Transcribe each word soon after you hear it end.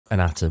An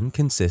atom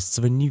consists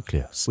of a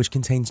nucleus which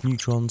contains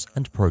neutrons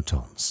and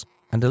protons,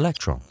 and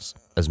electrons,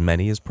 as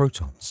many as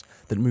protons,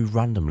 that move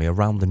randomly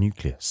around the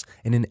nucleus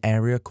in an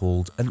area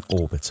called an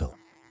orbital.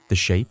 The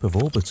shape of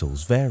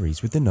orbitals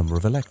varies with the number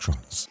of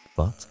electrons,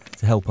 but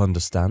to help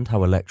understand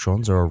how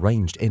electrons are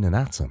arranged in an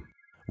atom,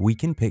 we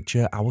can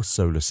picture our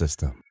solar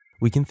system.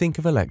 We can think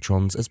of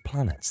electrons as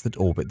planets that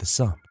orbit the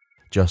Sun.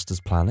 Just as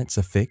planets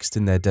are fixed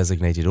in their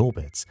designated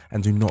orbits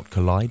and do not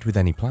collide with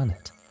any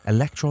planet,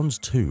 electrons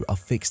too are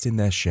fixed in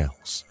their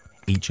shells.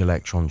 Each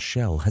electron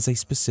shell has a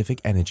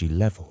specific energy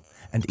level,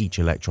 and each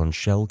electron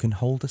shell can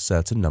hold a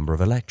certain number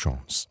of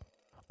electrons.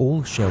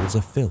 All shells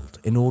are filled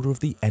in order of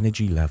the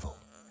energy level.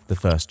 The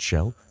first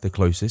shell, the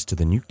closest to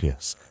the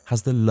nucleus,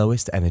 has the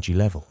lowest energy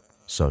level,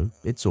 so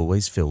it's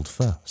always filled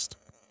first.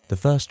 The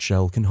first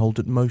shell can hold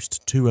at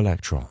most 2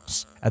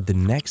 electrons. At the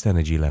next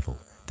energy level,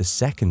 the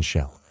second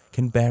shell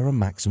can bear a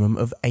maximum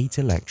of 8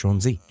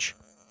 electrons each.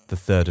 The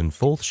third and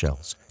fourth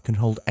shells can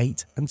hold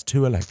 8 and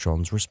 2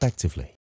 electrons respectively.